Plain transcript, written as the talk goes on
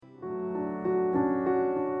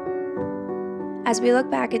As we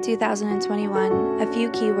look back at 2021, a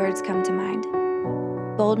few key words come to mind: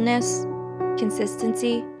 boldness,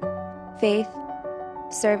 consistency, faith,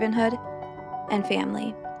 servanthood, and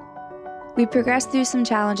family. We progressed through some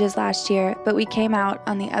challenges last year, but we came out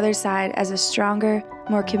on the other side as a stronger,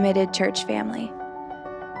 more committed church family.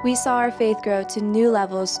 We saw our faith grow to new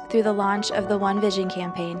levels through the launch of the One Vision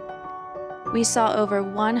campaign. We saw over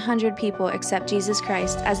 100 people accept Jesus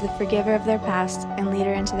Christ as the forgiver of their past and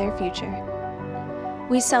leader into their future.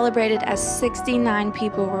 We celebrated as 69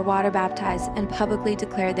 people were water baptized and publicly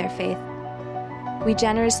declared their faith. We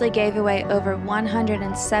generously gave away over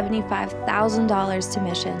 $175,000 to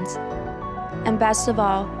missions. And best of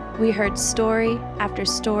all, we heard story after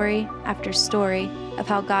story after story of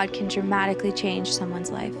how God can dramatically change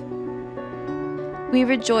someone's life. We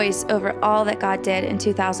rejoice over all that God did in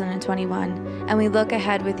 2021, and we look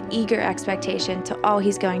ahead with eager expectation to all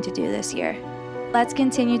He's going to do this year. Let's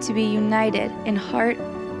continue to be united in heart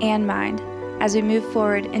and mind as we move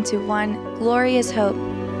forward into one glorious hope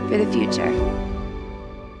for the future.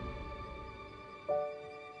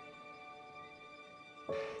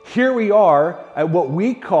 Here we are at what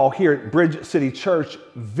we call here at Bridge City Church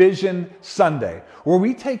Vision Sunday, where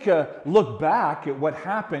we take a look back at what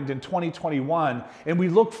happened in 2021 and we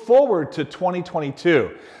look forward to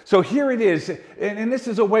 2022. So here it is, and this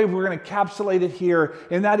is a way we're going to encapsulate it here,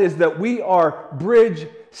 and that is that we are Bridge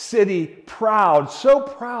City proud, so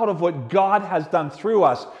proud of what God has done through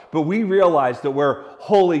us, but we realize that we're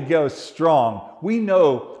Holy Ghost strong. We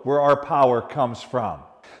know where our power comes from.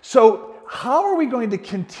 So how are we going to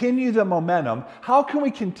continue the momentum? How can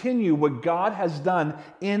we continue what God has done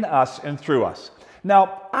in us and through us?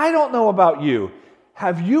 Now, I don't know about you.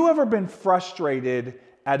 Have you ever been frustrated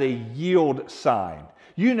at a yield sign?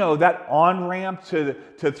 You know, that on-ramp to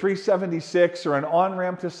 376 or an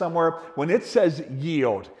on-ramp to somewhere when it says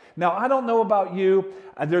yield. Now, I don't know about you.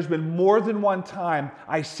 There's been more than one time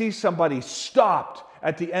I see somebody stopped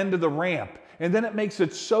at the end of the ramp, and then it makes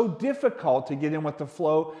it so difficult to get in with the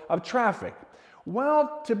flow of traffic.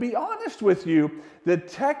 Well, to be honest with you, the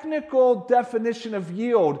technical definition of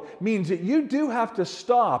yield means that you do have to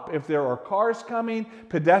stop if there are cars coming,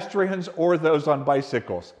 pedestrians, or those on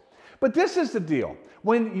bicycles. But this is the deal.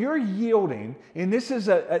 When you're yielding, and this is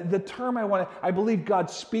the term I believe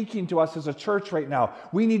God's speaking to us as a church right now,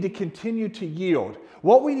 we need to continue to yield.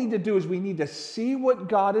 What we need to do is we need to see what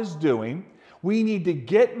God is doing. We need to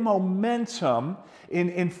get momentum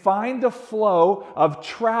and find the flow of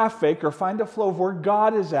traffic, or find the flow of where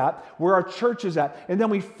God is at, where our church is at, and then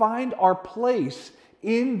we find our place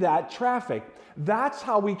in that traffic. That's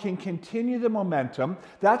how we can continue the momentum.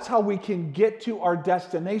 That's how we can get to our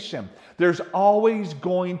destination. There's always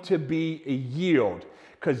going to be a yield,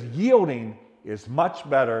 because yielding is much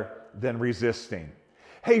better than resisting.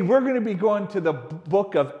 Hey, we're going to be going to the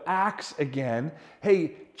book of Acts again.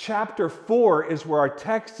 Hey, chapter 4 is where our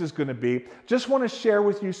text is going to be. Just want to share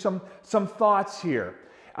with you some thoughts here.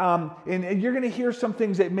 And you're going to hear some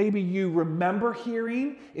things that maybe you remember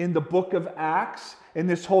hearing in the book of Acts, in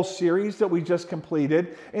this whole series that we just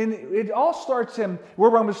completed. And it all starts where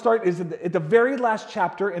I'm going to start is at the very last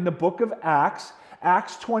chapter in the book of Acts,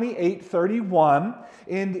 Acts 28:31.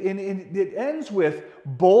 And it ends with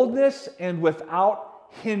boldness and without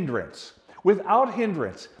hindrance. Without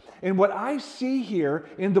hindrance. And what I see here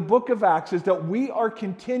in the book of Acts is that we are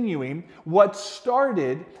continuing what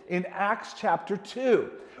started in Acts chapter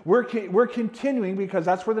 2. We're continuing because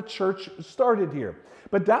that's where the church started here.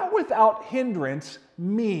 But that without hindrance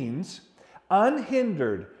means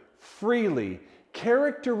unhindered, freely,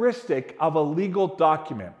 characteristic of a legal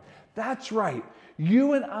document. That's right.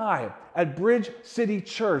 You and I at Bridge City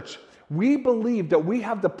Church, we believe that we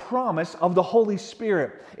have the promise of the Holy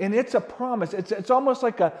Spirit. And it's a promise. It's almost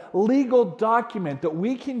like a legal document that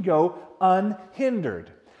we can go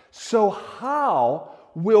unhindered. So how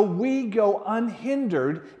will we go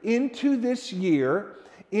unhindered into this year,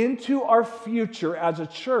 into our future as a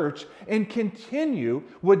church, and continue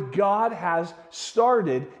what God has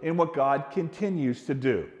started and what God continues to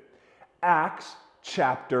do? Acts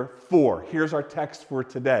chapter 4. Here's our text for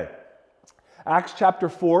today. Acts chapter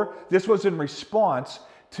 4, this was in response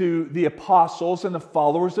to the apostles and the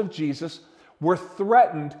followers of Jesus were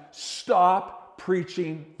threatened, stop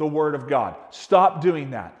preaching the word of God. Stop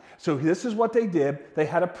doing that. So this is what they did. They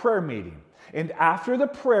had a prayer meeting. And after the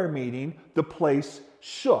prayer meeting, the place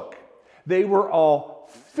shook. They were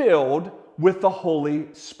all filled with the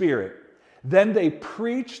Holy Spirit. Then they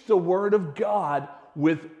preached the word of God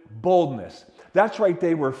with boldness. That's right,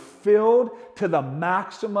 they were filled to the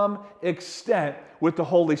maximum extent with the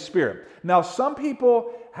Holy Spirit. Now, some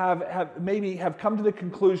people maybe have come to the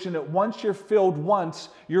conclusion that once you're filled once,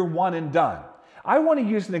 you're one and done. I want to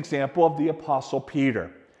use an example of the Apostle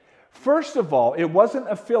Peter. First of all, it wasn't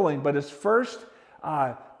a filling, but his first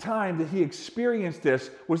time that he experienced this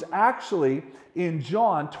was actually in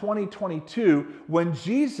John 20:22, when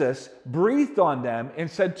Jesus breathed on them and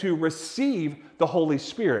said to receive the Holy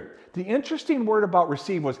Spirit. The interesting word about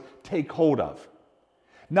receive was take hold of.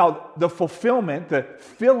 Now, the fulfillment, the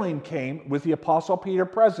filling came with the Apostle Peter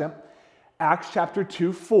present, Acts chapter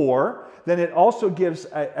 2:4. Then it also gives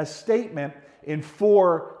a statement in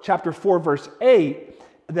chapter 4, verse 8,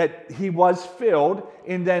 that he was filled.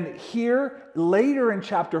 And then here, later in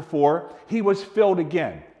chapter 4, he was filled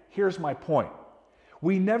again. Here's my point.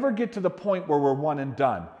 We never get to the point where we're one and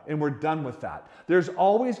done, and we're done with that. There's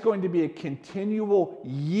always going to be a continual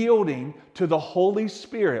yielding to the Holy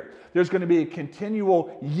Spirit. There's going to be a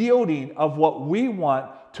continual yielding of what we want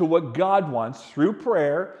to what God wants through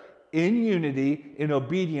prayer, in unity, in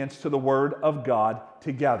obedience to the Word of God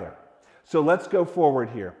together. So let's go forward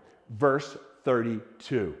here. Verse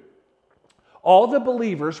 32. All the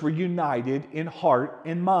believers were united in heart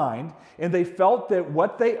and mind, and they felt that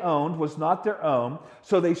what they owned was not their own,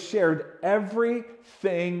 so they shared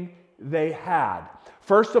everything they had.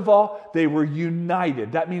 First of all, they were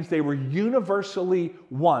united. That means they were universally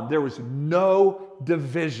one. There was no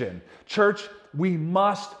division. Church, we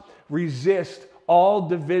must resist all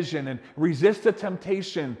division and resist the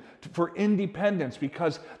temptation for independence,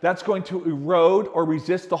 because that's going to erode or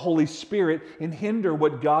resist the Holy Spirit and hinder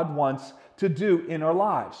what God wants to do in our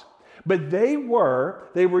lives. But they were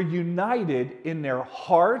united in their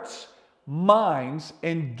hearts, minds,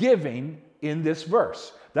 and giving in this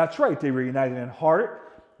verse. That's right, they were united in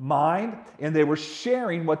heart, mind, and they were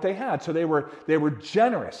sharing what they had. So they were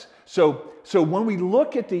generous. So when we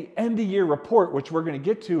look at the end of year report, which we're going to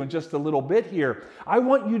get to in just a little bit here, I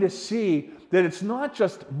want you to see that it's not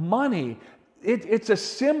just money. It's a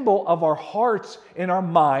symbol of our hearts and our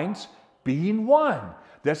minds being one.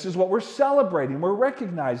 This is what we're celebrating, we're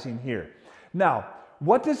recognizing here. Now,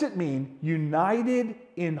 what does it mean, united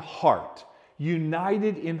in heart?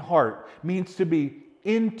 United in heart means to be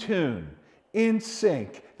in tune, in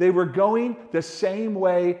sync. They were going the same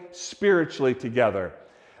way spiritually together.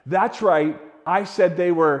 That's right, I said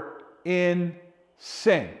they were in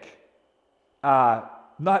sync.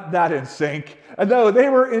 Not that in sync. No, they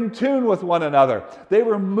were in tune with one another. They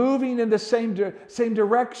were moving in the same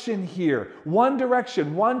direction here. One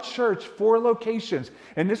direction, one church, 4 locations.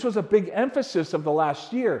 And this was a big emphasis of the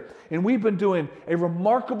last year. And we've been doing a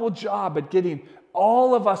remarkable job at getting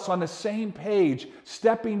all of us on the same page,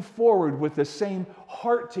 stepping forward with the same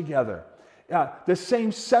heart together, the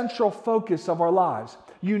same central focus of our lives.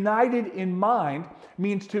 United in mind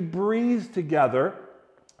means to breathe together,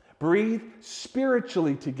 breathe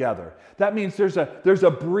spiritually together. That means there's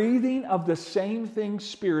a breathing of the same thing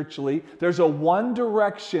spiritually. There's a one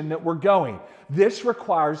direction that we're going. This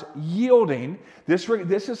requires yielding. This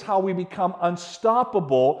is how we become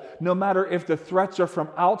unstoppable, no matter if the threats are from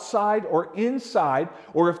outside or inside,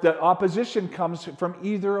 or if the opposition comes from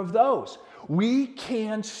either of those. We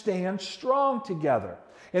can stand strong together.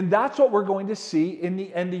 And that's what we're going to see in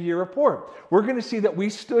the end of year report. We're going to see that we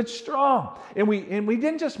stood strong. And we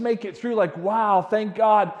didn't just make it through like, wow, thank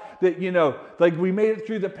God that, like we made it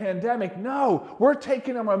through the pandemic. No, we're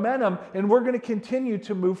taking our momentum and we're going to continue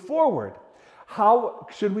to move forward. How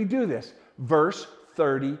should we do this? Verse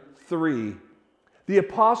 33. The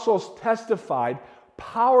apostles testified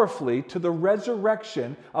powerfully to the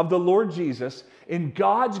resurrection of the Lord Jesus, and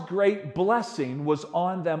God's great blessing was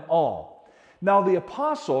on them all. Now, the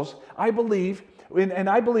apostles, I believe, and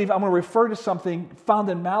I believe I'm going to refer to something found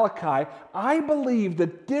in Malachi. I believe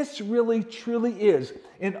that this really, truly is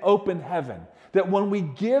an open heaven. That when we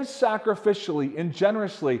give sacrificially and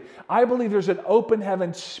generously, I believe there's an open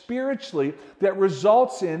heaven spiritually that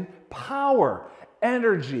results in power,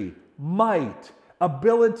 energy, might,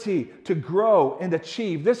 ability to grow and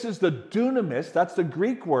achieve. This is the dunamis, that's the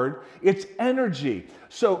Greek word, it's energy.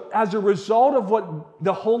 So as a result of what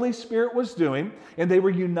the Holy Spirit was doing, and they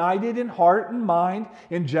were united in heart and mind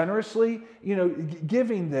and generously,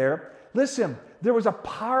 giving there, listen, there was a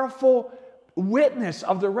powerful witness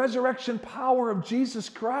of the resurrection power of Jesus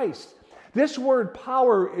Christ. This word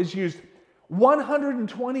power is used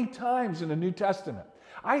 120 times in the New Testament.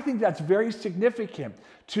 I think that's very significant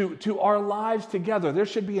to our lives together. There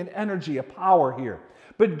should be an energy, a power here.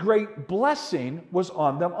 But great blessing was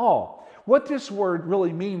on them all. What this word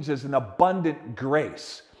really means is an abundant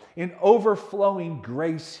grace, an overflowing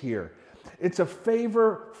grace here. It's a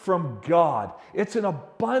favor from God. It's an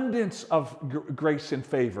abundance of grace and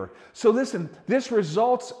favor. So listen, this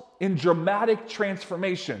results in dramatic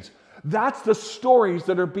transformations. That's the stories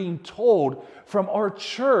that are being told from our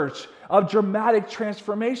church of dramatic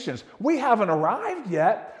transformations. We haven't arrived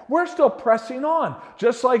yet. We're still pressing on.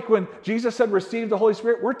 Just like when Jesus said, receive the Holy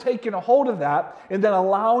Spirit, we're taking a hold of that and then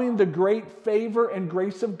allowing the great favor and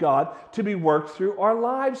grace of God to be worked through our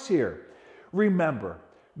lives here. Remember,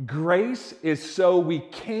 grace is so we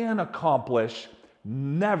can accomplish,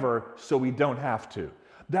 never so we don't have to.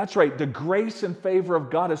 That's right. The grace and favor of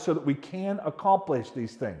God is so that we can accomplish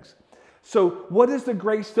these things. So what is the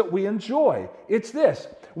grace that we enjoy? It's this.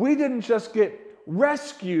 We didn't just get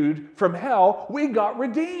rescued from hell, we got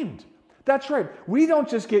redeemed. That's right. We don't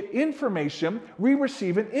just get information, we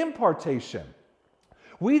receive an impartation.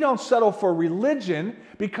 We don't settle for religion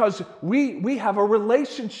because we have a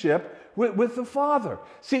relationship with the Father.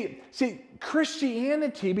 See,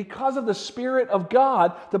 Christianity, because of the Spirit of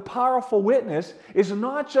God, the powerful witness, is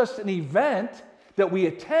not just an event that we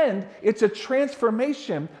attend, it's a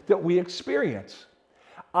transformation that we experience.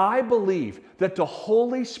 I believe that the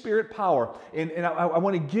Holy Spirit power, and I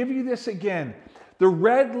want to give you this again, the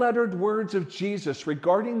red-lettered words of Jesus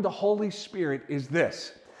regarding the Holy Spirit is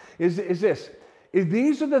this.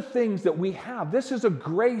 These are the things that we have. This is a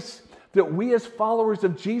grace that we as followers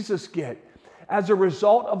of Jesus get as a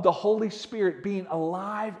result of the Holy Spirit being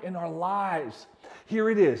alive in our lives. Here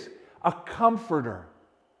it is: a comforter,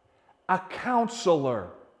 a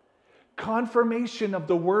counselor, confirmation of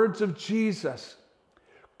the words of Jesus,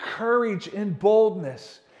 courage and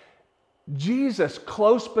boldness, Jesus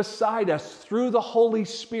close beside us through the Holy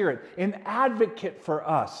Spirit, an advocate for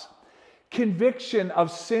us, conviction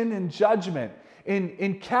of sin and judgment,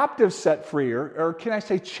 in captives set free, or can I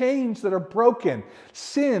say chains that are broken,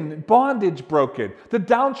 sin, bondage broken, the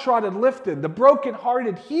downtrodden lifted, the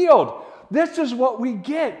brokenhearted healed. This is what we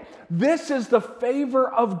get. This is the favor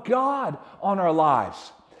of God on our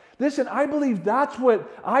lives. Listen, I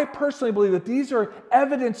personally believe that these are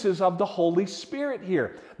evidences of the Holy Spirit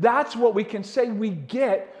here. That's what we can say we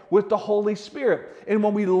get with the Holy Spirit. And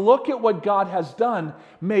when we look at what God has done,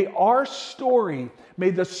 may our story,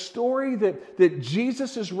 may the story that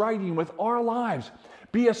Jesus is writing with our lives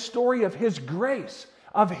be a story of His grace,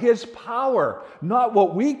 of His power, not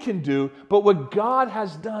what we can do, but what God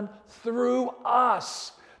has done through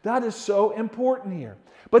us. That is so important here.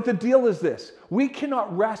 But the deal is this: we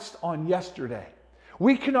cannot rest on yesterday.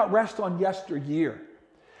 We cannot rest on yesteryear.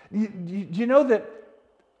 You know that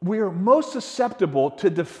we are most susceptible to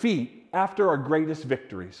defeat after our greatest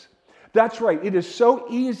victories. That's right. It is so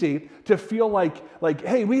easy to feel like,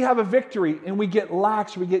 hey, we have a victory and we get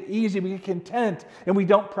lax, we get easy, we get content, and we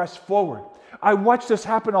don't press forward. I watch this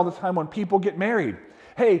happen all the time when people get married.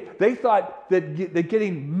 Hey, they thought that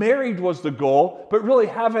getting married was the goal, but really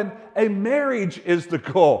having a marriage is the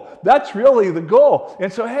goal. That's really the goal.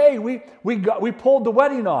 And so, hey, we pulled the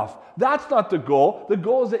wedding off. That's not the goal. The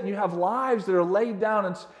goal is that you have lives that are laid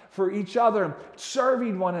down for each other and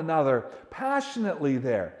serving one another passionately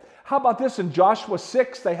there. How about this? In Joshua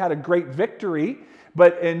 6, they had a great victory,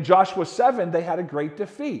 but in Joshua 7, they had a great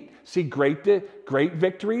defeat. See, great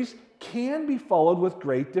victories can be followed with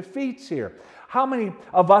great defeats here. How many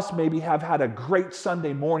of us maybe have had a great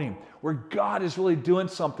Sunday morning where God is really doing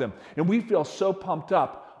something and we feel so pumped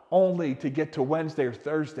up, only to get to Wednesday or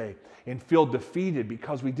Thursday and feel defeated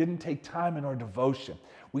because we didn't take time in our devotion.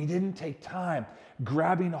 We didn't take time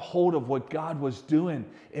grabbing a hold of what God was doing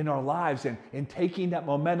in our lives and taking that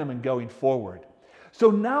momentum and going forward. So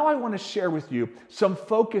now I want to share with you some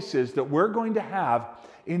focuses that we're going to have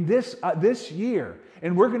in this year.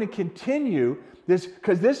 And we're going to continue this,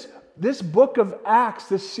 because this book of Acts,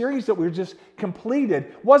 this series that we just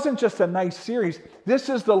completed, wasn't just a nice series. This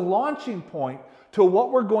is the launching point to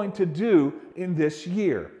what we're going to do in this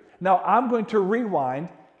year. Now, I'm going to rewind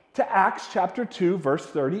to Acts chapter 2, verse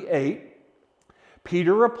 38.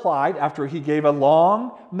 Peter replied after he gave a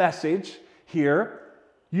long message here,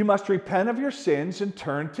 "You must repent of your sins and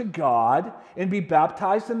turn to God and be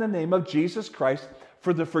baptized in the name of Jesus Christ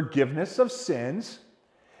for the forgiveness of sins.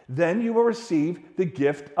 Then you will receive the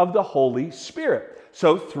gift of the Holy Spirit."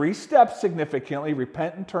 So 3 steps significantly: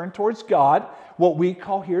 repent and turn towards God, what we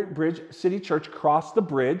call here at Bridge City Church, cross the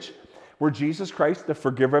bridge, where Jesus Christ, the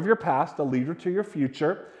forgiver of your past, the leader to your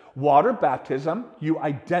future. Water baptism, you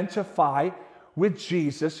identify with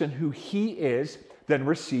Jesus and who He is, then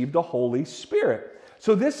receive the Holy Spirit.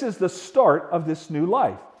 So this is the start of this new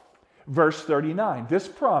life. Verse 39, this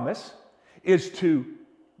promise is to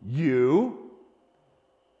you,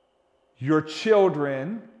 your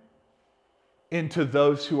children, into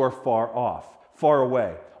those who are far off, far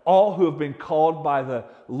away. All who have been called by the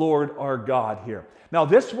Lord our God here. Now,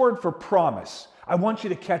 this word for promise, I want you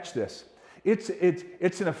to catch this. It's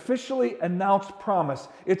an officially announced promise.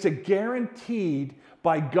 It's a guaranteed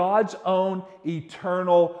by God's own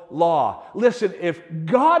eternal law. Listen, if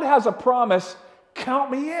God has a promise, count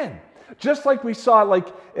me in. Just like we saw, like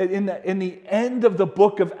in the end of the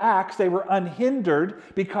book of Acts, they were unhindered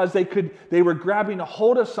because they were grabbing a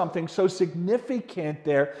hold of something so significant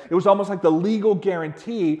there. It was almost like the legal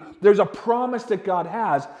guarantee. There's a promise that God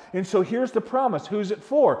has. And so here's the promise. Who's it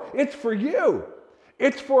for? It's for you.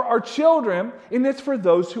 It's for our children, and it's for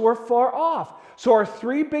those who are far off. So our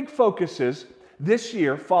three big focuses this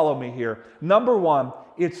year, follow me here. Number one,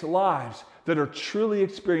 it's lives that are truly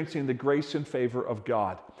experiencing the grace and favor of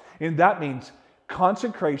God. And that means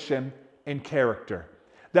consecration and character.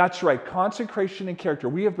 That's right, consecration and character.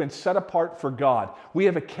 We have been set apart for God. We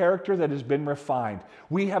have a character that has been refined.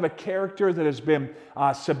 We have a character that has been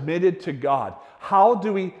submitted to God. How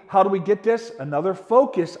do we get this? Another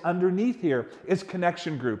focus underneath here is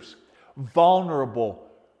connection groups. Vulnerable,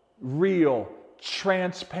 real,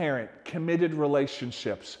 transparent, committed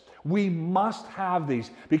relationships. We must have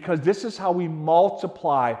these because this is how we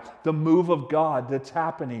multiply the move of God that's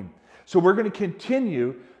happening. So we're going to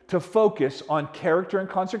continue to focus on character and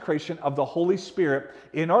consecration of the Holy Spirit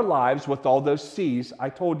in our lives with all those C's I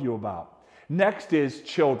told you about. Next is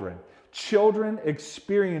children. Children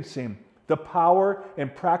experiencing the power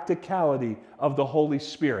and practicality of the Holy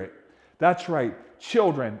Spirit. That's right,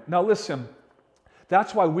 children. Now listen,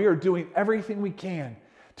 that's why we are doing everything we can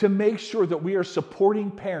to make sure that we are supporting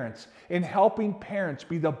parents and helping parents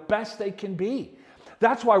be the best they can be.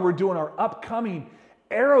 That's why we're doing our upcoming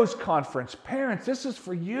Arrows Conference. Parents, this is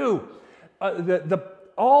for you.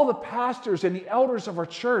 All the pastors and the elders of our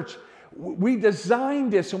church, we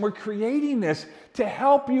designed this and we're creating this to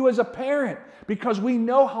help you as a parent because we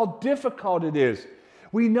know how difficult it is.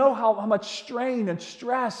 We know how much strain and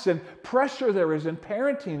stress and pressure there is in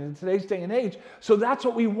parenting in today's day and age. So that's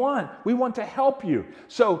what we want. We want to help you.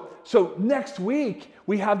 So next week,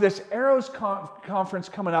 we have this Arrows Conference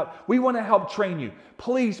coming up. We want to help train you.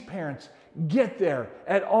 Please, parents, get there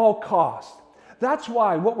at all costs. That's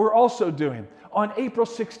why what we're also doing on April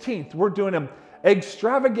 16th, we're doing an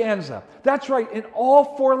extravaganza. That's right, in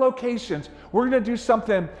all 4 locations, we're going to do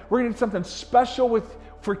something. We're going to do something special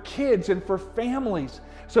for kids and for families,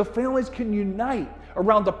 so families can unite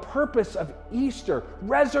around the purpose of Easter,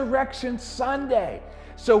 Resurrection Sunday.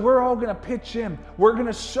 So we're all going to pitch in. We're going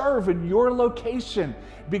to serve in your location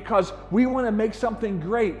because we want to make something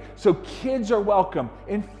great so kids are welcome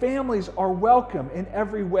and families are welcome in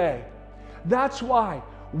every way. That's why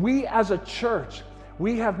we as a church,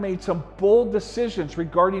 we have made some bold decisions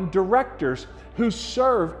regarding directors who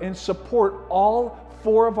serve and support all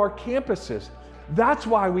 4 of our campuses. That's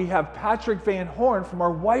why we have Patrick Van Horn from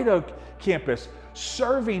our White Oak campus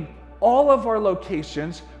serving all of our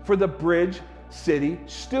locations for the Bridge City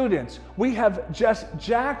students. We have Jess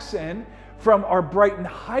Jackson from our Brighton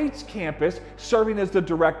Heights campus serving as the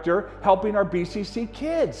director, helping our BCC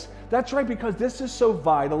kids. That's right, because this is so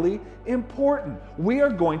vitally important. We are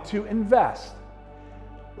going to invest.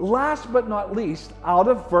 Last but not least, out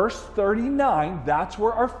of verse 39, that's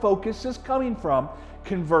where our focus is coming from,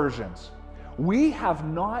 conversions. We have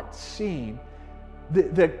not seen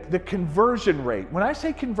the conversion rate. When I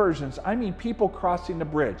say conversions, I mean people crossing the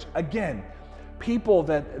bridge. Again, people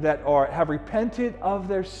that have repented of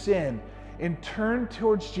their sin and turned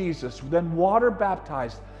towards Jesus, then water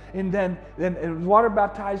baptized, and then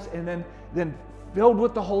filled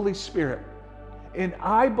with the Holy Spirit. And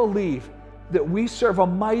I believe that we serve a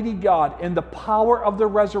mighty God, and the power of the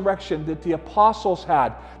resurrection that the apostles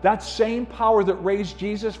had, that same power that raised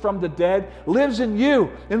Jesus from the dead lives in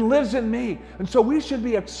you and lives in me. And so we should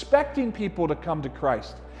be expecting people to come to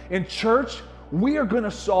Christ. In church, we are going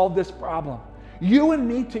to solve this problem. You and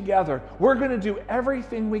me together, we're going to do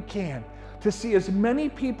everything we can to see as many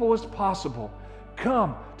people as possible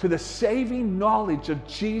come to the saving knowledge of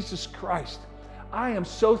Jesus Christ. I am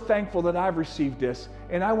so thankful that I've received this,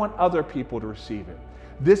 and I want other people to receive it.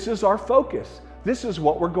 This is our focus. This is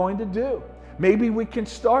what we're going to do. Maybe we can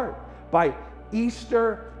start by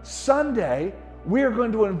Easter Sunday. We are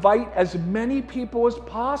going to invite as many people as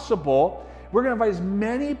possible. We're going to invite as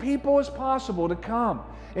many people as possible to come.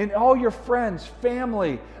 And all your friends,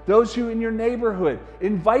 family, those who in your neighborhood,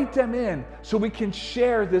 invite them in so we can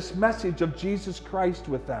share this message of Jesus Christ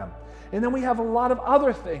with them. And then we have a lot of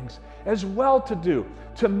other things as well to do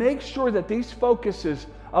to make sure that these focuses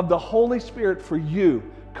of the Holy Spirit for you,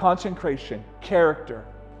 consecration, character,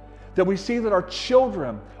 that we see that our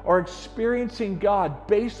children are experiencing God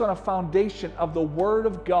based on a foundation of the Word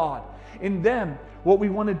of God. In them, what we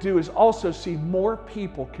want to do is also see more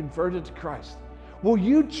people converted to Christ. Will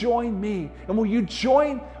you join me, and will you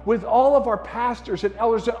join with all of our pastors and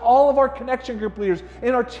elders and all of our connection group leaders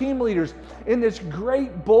and our team leaders in this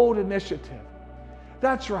great, bold initiative?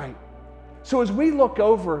 That's right. So as we look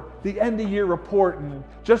over the end of year report in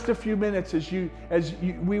just a few minutes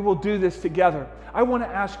we will do this together, I want to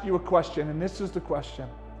ask you a question, and this is the question.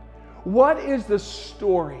 What is the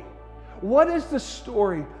story? What is the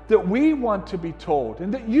story that we want to be told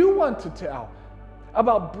and that you want to tell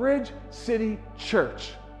about Bridge City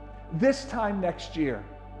Church this time next year,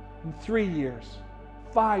 in 3 years,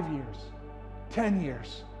 5 years, 10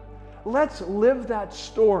 years? Let's live that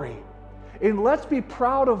story, and let's be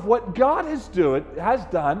proud of what God has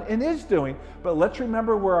done and is doing, but let's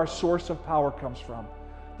remember where our source of power comes from,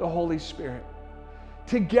 the Holy Spirit.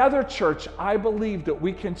 Together, church, I believe that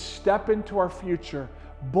we can step into our future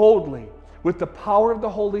boldly with the power of the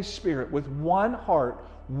Holy Spirit, with one heart,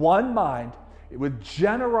 one mind, with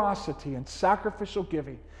generosity and sacrificial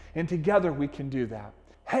giving, and together we can do that.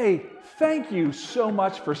 Hey, thank you so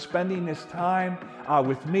much for spending this time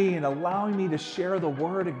with me and allowing me to share the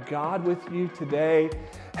Word of God with you today.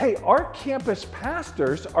 Hey, our campus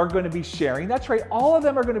pastors are going to be sharing. That's right, all of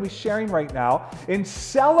them are going to be sharing right now and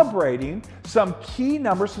celebrating some key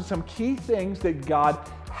numbers and some key things that God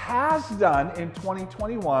has done in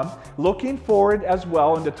 2021, looking forward as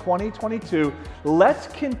well into 2022. Let's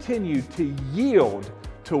continue to yield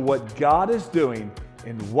to what God is doing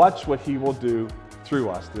and watch what He will do through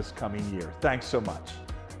us this coming year. Thanks so much.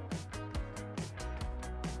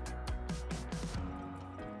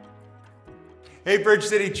 Hey, Bridge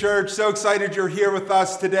City Church, so excited you're here with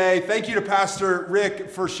us today. Thank you to Pastor Rick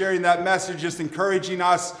for sharing that message, just encouraging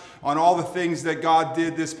us on all the things that God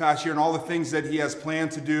did this past year and all the things that He has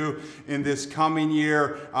planned to do in this coming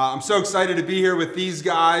year. I'm so excited to be here with these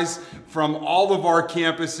guys from all of our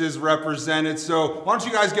campuses represented. So why don't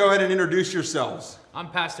you guys go ahead and introduce yourselves? I'm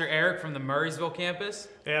Pastor Eric from the Murraysville campus.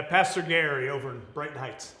 Yeah, Pastor Gary over in Brighton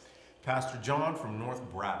Heights. Pastor John from North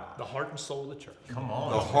Braddock. The heart and soul of the church. Come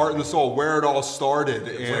on. The heart and the soul, where it all started.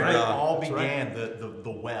 Where it all began, the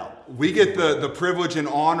well. We get the privilege and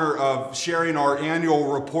honor of sharing our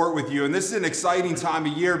annual report with you. And this is an exciting time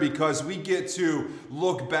of year because we get to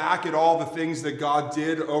look back at all the things that God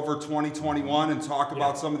did over 2021 and talk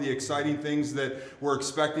about some of the exciting things that we're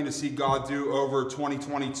expecting to see God do over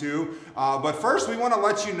 2022. But first, we want to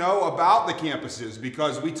let you know about the campuses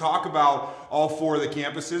because we talk about all 4 of the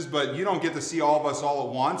campuses, but you don't get to see all of us all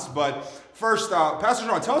at once. But first, Pastor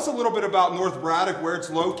John, tell us a little bit about North Braddock, where it's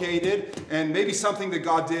located, and maybe something that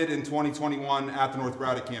God did in 2021 at the North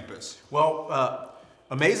Braddock campus. Well,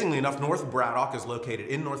 amazingly enough, North Braddock is located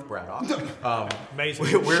in North Braddock. Amazing.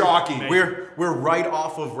 Shocking. We're right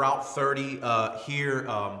off of Route 30 here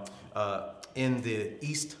in the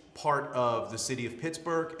east part of the city of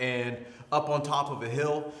Pittsburgh and up on top of a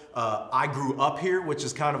hill. I grew up here, which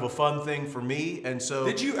is kind of a fun thing for me. And so,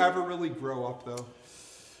 Did you ever really grow up, though?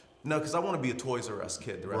 No, because I want to be a Toys R Us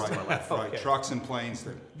kid the rest of my life. Right, trucks and planes.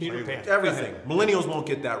 Peter Pan. Everything. Millennials won't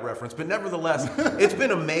get that reference, but nevertheless, it's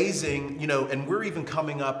been amazing, and we're even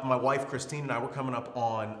coming up, my wife Christine and I, we're coming up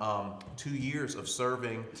on 2 years of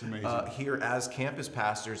serving here as campus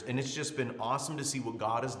pastors, and it's just been awesome to see what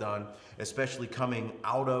God has done, especially coming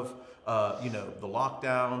out of the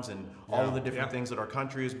lockdowns and all of the different things that our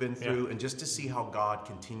country has been through, and just to see how God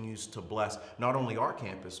continues to bless not only our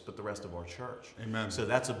campus, but the rest of our church. Amen. So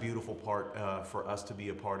that's a beautiful part for us to be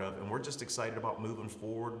a part of, and we're just excited about moving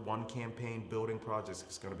forward. One campaign, building projects,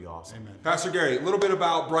 it's going to be awesome. Amen. Pastor Gary, a little bit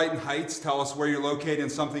about Brighton Heights. Tell us where you're located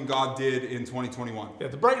and something God did in 2021. Yeah,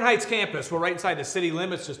 the Brighton Heights campus, we're right inside the city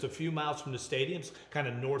limits, just a few miles from the stadiums, kind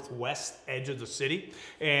of northwest edge of the city.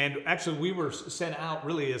 And actually, we were sent out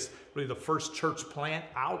really as the first church plant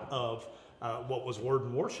out of what was Word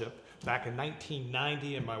and Worship back in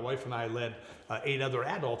 1990, and my wife and I led 8 other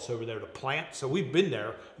adults over there to plant. So we've been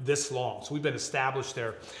there this long. So we've been established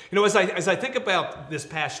there. As I think about this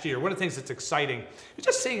past year, one of the things that's exciting is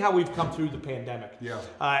just seeing how we've come through the pandemic. Yeah.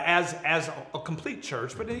 As a complete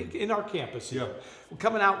church, but in our campus. Yeah. We're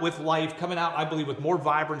coming out with life, coming out, I believe, with more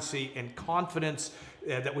vibrancy and confidence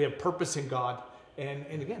that we have purpose in God.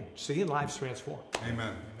 And again, seeing lives transformed.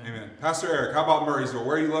 Amen. Amen. Pastor Eric, how about Murraysville?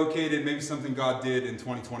 Where are you located? Maybe something God did in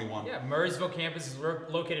 2021. Yeah, Murraysville campus is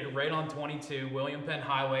located right on 22 William Penn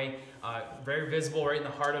Highway. Very visible right in the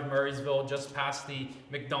heart of Murraysville, just past the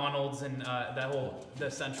McDonald's and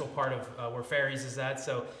the central part of where Ferries is at.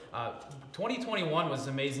 So 2021 was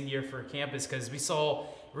an amazing year for campus because we saw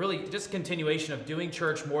really just a continuation of doing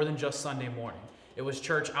church more than just Sunday morning. It was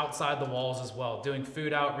church outside the walls as well, doing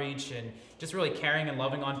food outreach and just really caring and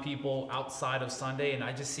loving on people outside of Sunday. And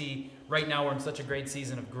I just see right now we're in such a great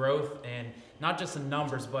season of growth, and not just in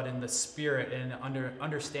numbers, but in the spirit and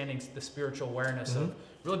understanding the spiritual awareness of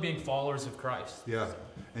really being followers of Christ. Yeah,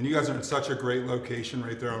 and you guys are in such a great location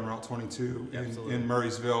right there on Route 22 in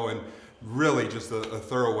Murraysville, and really just a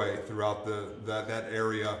thorough way throughout that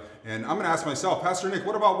area. And I'm going to ask myself, Pastor Nick,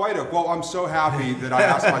 what about White Oak? Well, I'm so happy that I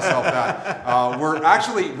asked myself that. We're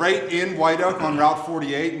actually right in White Oak on Route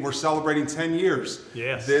 48, and we're celebrating 10 years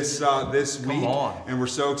this week. And we're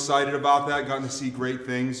so excited about that. Gotten to see great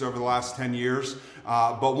things over the last 10 years.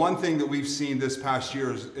 But one thing that we've seen this past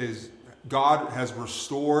year is God has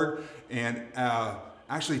restored and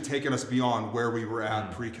actually taken us beyond where we were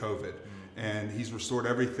at pre-COVID. And he's restored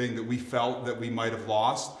everything that we felt that we might have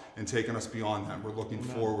lost and taken us beyond that. We're looking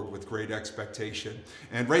forward with great expectation.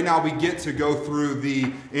 And right now we get to go through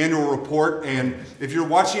the annual report. And if you're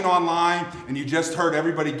watching online and you just heard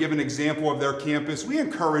everybody give an example of their campus, we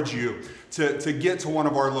encourage you to get to one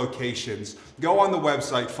of our locations. Go on the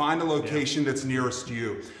website, find a location that's nearest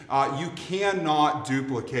you. You cannot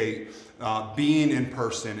duplicate being in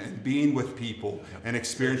person and being with people and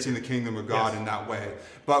experiencing the kingdom of God in that way.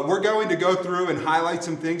 But we're going to go through and highlight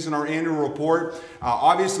some things in our annual report.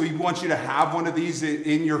 Obviously, we want you to have one of these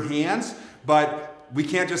in your hands, but we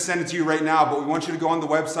can't just send it to you right now, but we want you to go on the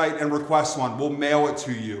website and request one. We'll mail it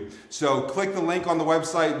to you. So click the link on the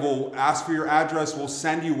website. We'll ask for your address. We'll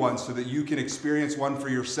send you one so that you can experience one for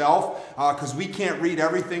yourself, because we can't read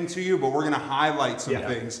everything to you, but we're going to highlight some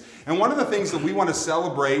things. And one of the things that we want to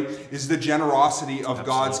celebrate is the generosity of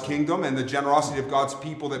God's kingdom and the generosity of God's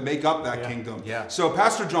people that make up that kingdom. So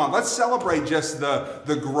Pastor John, let's celebrate just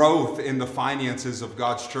the growth in the finances of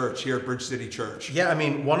God's church here at Bridge City Church. Yeah, I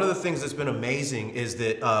mean, one of the things that's been amazing is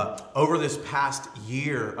that over this past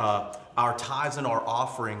year, our tithes and our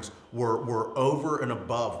offerings were over and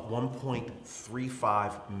above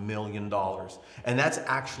 $1.35 million. And that's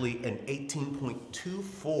actually an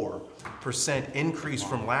 18.24% increase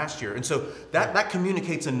from last year. And so that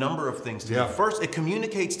communicates a number of things to me. First, it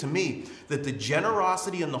communicates to me that the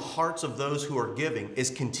generosity in the hearts of those who are giving is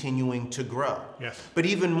continuing to grow. But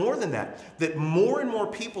even more than that, that more and more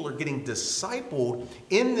people are getting discipled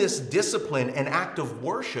in this discipline and act of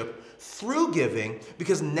worship through giving,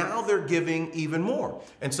 because now they're giving even more.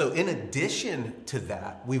 And so in addition to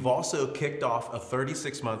that, we've also kicked off a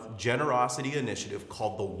 36-month generosity initiative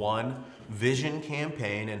called the One Vision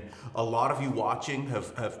Campaign. And a lot of you watching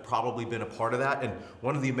have probably been a part of that. And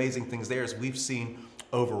one of the amazing things there is we've seen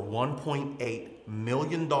over $1.8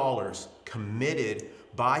 million committed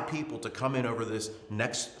by people to come in over this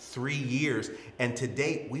next 3 years. And to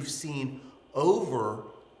date, we've seen over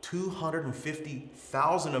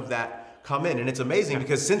 250,000 of that come in. And it's amazing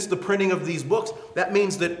because since the printing of these books, that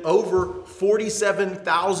means that over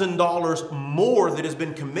 $47,000 more that has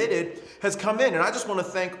been committed has come in. And I just want to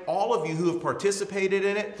thank all of you who have participated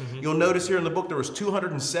in it. You'll notice here in the book there was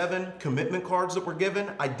 207 commitment cards that were given.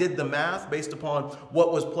 I did the math based upon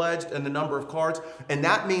what was pledged and the number of cards. And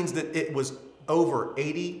that means that it was over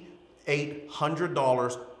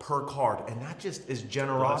 $8,800 per card. And that just is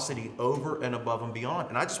generosity over and above and beyond.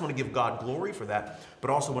 And I just want to give God glory for that, but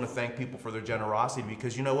also want to thank people for their generosity,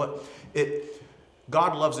 because you know what?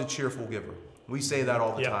 God loves a cheerful giver. We say that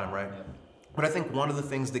all the time, right? But I think one of the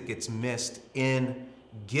things that gets missed in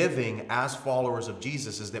giving as followers of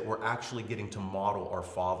Jesus is that we're actually getting to model our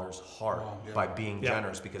Father's heart by being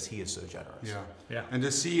generous, because he is so generous. And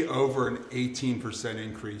to see over an 18%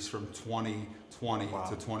 increase from 2020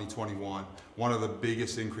 to 2021, one of the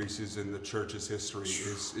biggest increases in the church's history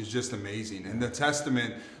is just amazing, and the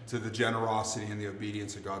testament to the generosity and the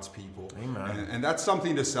obedience of God's people. Amen. And that's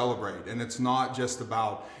something to celebrate. And it's not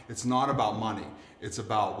about money. It's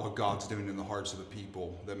about what God's doing in the hearts of the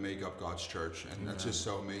people that make up God's church. And that's just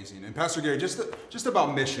so amazing. And Pastor Gary, just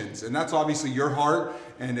about missions, and that's obviously your heart,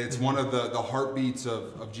 and it's one of the heartbeats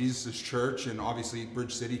of Jesus' church and obviously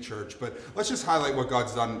Bridge City Church. But let's just highlight what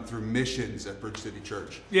God's done through missions at Bridge City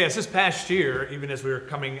Church. Yes, this past year, even as we were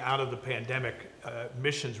coming out of the pandemic,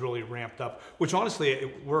 missions really ramped up, which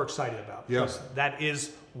honestly we're excited about, because that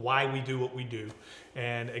is why we do what we do.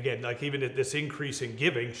 And again, like even this increase in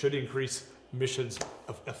giving should increase missions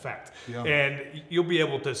effect. And you'll be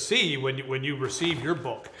able to see when you receive your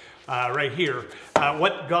book right here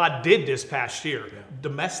what God did this past year,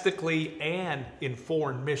 domestically and in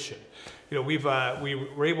foreign mission. You know, we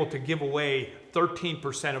were able to give away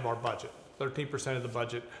 13% of our budget. 13% of the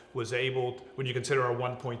budget was able, when you consider our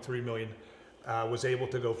 $1.3 million was able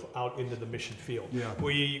to go out into the mission field. Yeah.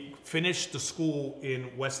 We finished the school in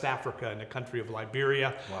West Africa in the country of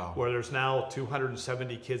Liberia, Wow. where there's now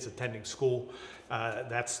 270 kids attending school.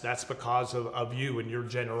 That's because of you and your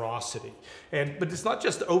generosity. But it's not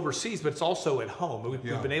just overseas, but it's also at home.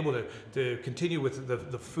 We've been able to continue with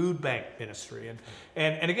the food bank ministry.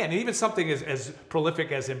 And again, even something as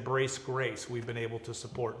prolific as Embrace Grace, we've been able to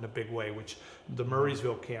support in a big way, which the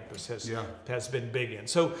Murraysville campus has been big in.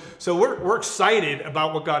 So we're excited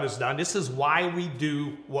about what God has done. This is why we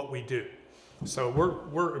do what we do. So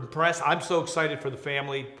we're impressed. I'm so excited for the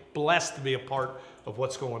family, blessed to be a part of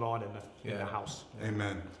what's going on in the house.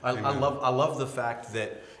 Amen. I love the fact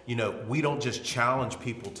that, we don't just challenge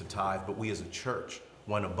people to tithe, but we as a church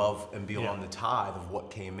went above and beyond the tithe of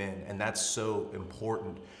what came in. And that's so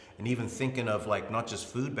important. And even thinking of not just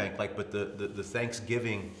food bank, but the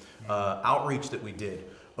Thanksgiving outreach that we did.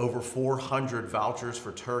 Over 400 vouchers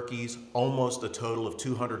for turkeys, almost a total of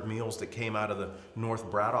 200 meals that came out of the North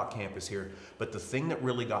Braddock campus here. But the thing that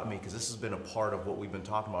really got me, because this has been a part of what we've been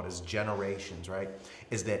talking about, is generations, right?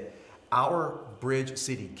 Is that our Bridge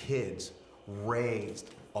City kids raised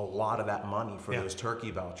a lot of that money for those turkey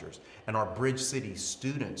vouchers. And our Bridge City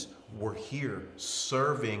students were here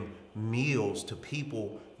serving meals to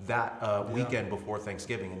people that weekend before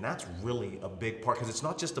Thanksgiving. And that's really a big part, because it's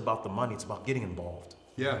not just about the money, it's about getting involved.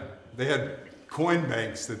 Yeah, they had coin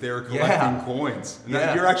banks that they were collecting coins.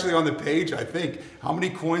 And you're actually on the page, I think. How many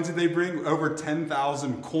coins did they bring? Over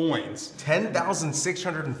 10,000 coins.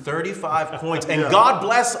 10,635 coins. And God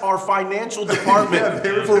bless our financial department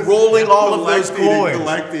for rolling all of those coins.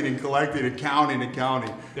 Collecting and counting.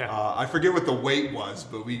 Yeah. I forget what the weight was,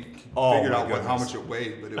 but we figured out how much it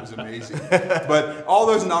weighed, but it was amazing. But all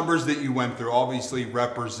those numbers that you went through obviously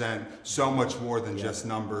represent so much more than just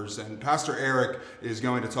numbers. And Pastor Eric is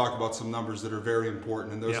going to talk about some numbers that are very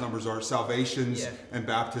important, and those numbers are salvations and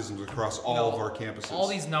baptisms across all of our campuses. All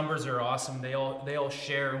these numbers are awesome. They all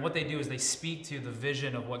share, and what they do is they speak to the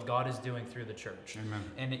vision of what God is doing through the church. Amen.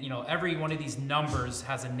 And every one of these numbers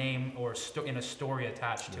has a name or a story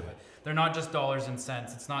attached to it. They're not just dollars and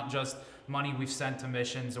cents. It's not just money we've sent to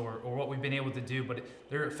missions or what we've been able to do, but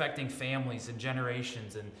they're affecting families and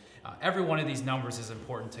generations. And every one of these numbers is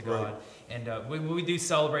important to God. And we do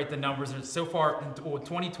celebrate the numbers. So far in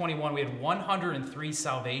 2021, we had 103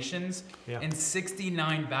 salvations and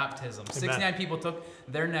 69 baptisms. Amen. 69 people took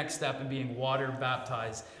their next step in being water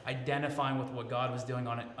baptized, identifying with what God was doing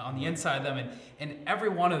on the inside of them. And every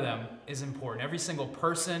one of them is important. Every single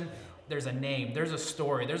person, there's a name, there's a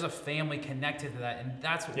story, there's a family connected to that, and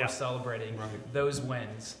that's what we're celebrating, those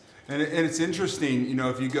wins. And it's interesting,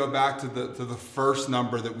 if you go back to the first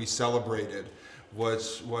number that we celebrated,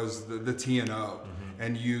 which was the T&O,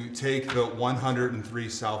 and you take the 103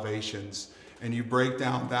 salvations, and you break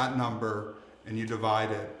down that number, and you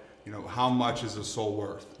divide it, how much is a soul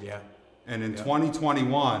worth? Yeah. And in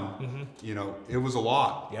 2021, it was a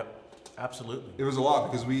lot. Yep. Absolutely. It was a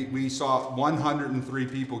lot, because we saw 103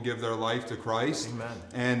 people give their life to Christ. Amen.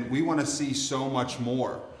 And we want to see so much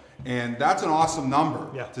more. And that's an awesome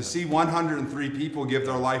number, to see 103 people give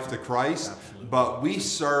their life to Christ. Absolutely. But we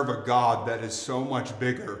serve a God that is so much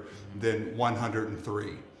bigger than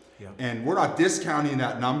 103. Yeah. And we're not discounting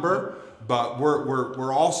that number, but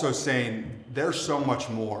we're also saying there's so much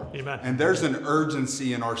more. Amen. And there's an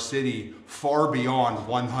urgency in our city far beyond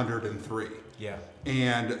 103. Yeah.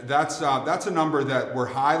 And that's a number that we're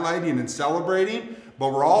highlighting and celebrating,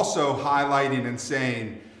 but we're also highlighting and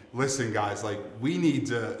saying, listen, guys, we need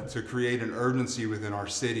to create an urgency within our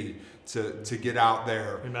city to get out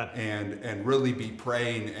there and really be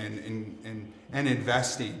praying and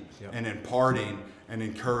investing and imparting and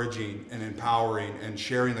encouraging and empowering and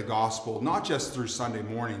sharing the gospel, not just through Sunday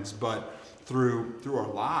mornings, but through our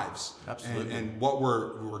lives. Absolutely. And what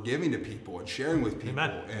we're giving to people and sharing with people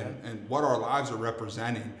and what our lives are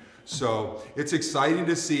representing. So it's exciting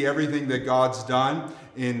to see everything that God's done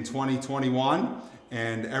in 2021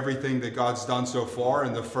 and everything that God's done so far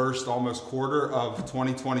in the first almost quarter of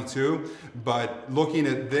 2022. But looking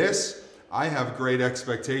at this, I have great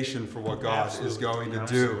expectation for what God is going to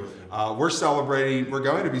do. We're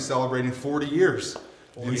going to be celebrating 40 years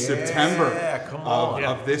in September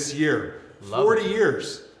of this year. 40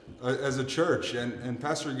 years as a church. And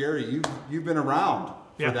Pastor Gary, you've been around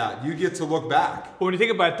for that. You get to look back. Well, when you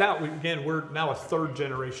think about that, we're now a third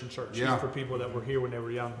generation church. Yeah. For people that were here when they were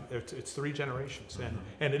young, it's three generations.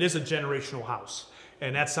 And it is a generational house.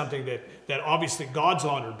 And that's something that obviously God's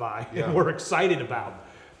honored by and we're excited about,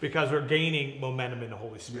 because we're gaining momentum in the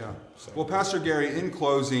Holy Spirit. Yeah. So. Well, Pastor Gary, in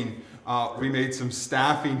closing, we made some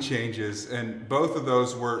staffing changes, and both of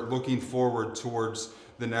those were looking forward towards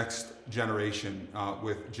the next generation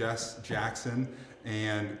with Jess Jackson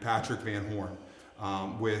and Patrick Van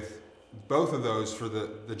Horn, with both of those for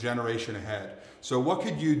the generation ahead. So what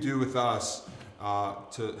could you do with us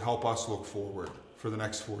to help us look forward for the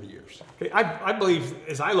next 40 years? Okay, I believe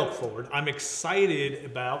as I look forward, I'm excited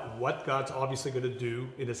about what God's obviously going to do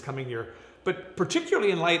in this coming year, but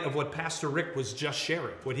particularly in light of what Pastor Rick was just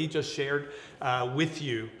sharing, what he just shared with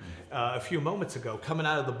you a few moments ago, coming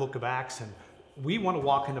out of the book of Acts. And we want to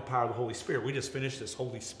walk in the power of the Holy Spirit. We just finished this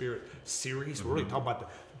Holy Spirit series. We're really talking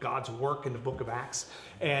about God's work in the book of Acts.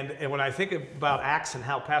 And when I think about Acts and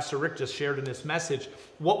how Pastor Rick just shared in this message,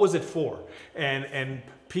 what was it for? And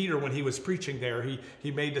Peter, when he was preaching there, he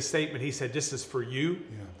made the statement, he said, this is for you,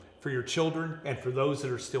 for your children, and for those that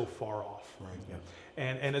are still far off. Right. Yeah.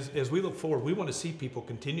 And as we look forward, we want to see people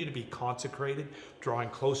continue to be consecrated, drawing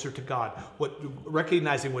closer to God,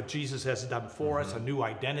 recognizing what Jesus has done for us, a new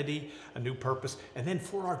identity, a new purpose, and then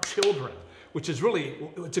for our children, which is really,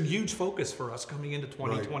 it's a huge focus for us coming into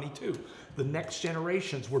 2022. Right. The next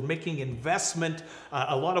generations, we're making investment.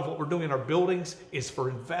 A lot of what we're doing in our buildings is for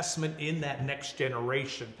investment in that next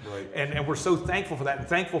generation. Right. And we're so thankful for that and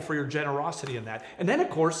thankful for your generosity in that. And then, of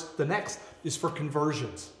course, the next is for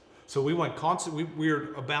conversions. So we want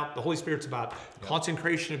we're about, the Holy Spirit's about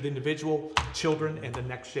consecration of the individual, children, and the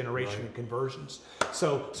next generation and conversions.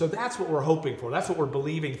 So that's what we're hoping for. That's what we're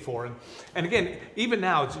believing for. And again, even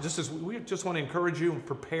now, just as we just want to encourage you and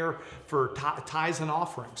prepare for tithes and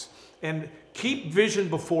offerings. And keep vision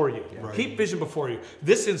before you. Right. Keep vision before you.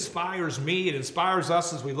 This inspires me. It inspires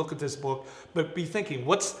us as we look at this book. But be thinking,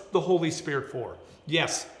 what's the Holy Spirit for?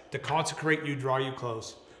 Yes, to consecrate you, draw you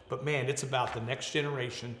close. But man, it's about the next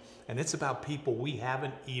generation. And it's about people we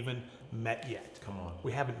haven't even met yet. Come on.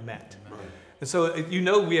 We haven't met. Right. And so,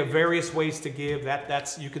 we have various ways to give.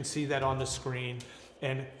 That's you can see that on the screen.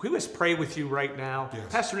 And we just pray with you right now. Yes.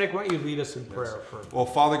 Pastor Nick, why don't you lead us in prayer? Well,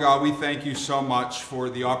 Father God, we thank you so much for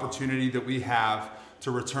the opportunity that we have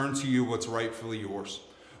to return to you what's rightfully yours.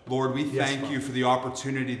 Lord, we thank you for the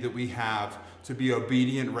opportunity that we have to be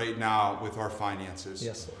obedient right now with our finances.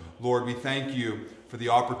 Yes, Lord, we thank you for the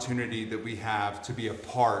opportunity that we have to be a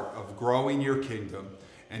part of growing your kingdom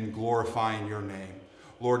and glorifying your name.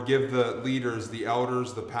 Lord, give the leaders, the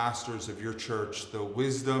elders, the pastors of your church the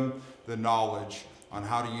wisdom, the knowledge on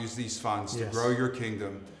how to use these funds to grow your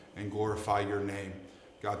kingdom and glorify your name.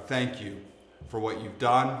 God, thank you for what you've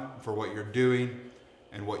done, for what you're doing,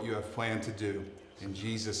 and what you have planned to do. In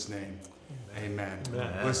Jesus' name. Amen.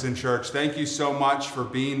 Amen. Listen, church, thank you so much for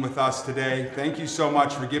being with us today. Thank you so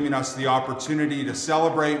much for giving us the opportunity to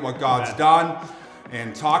celebrate what God's done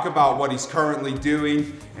and talk about what he's currently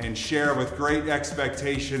doing and share with great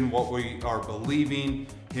expectation what we are believing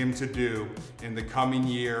him to do in the coming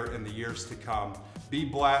year and the years to come. Be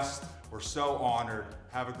blessed. We're so honored.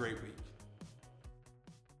 Have a great week.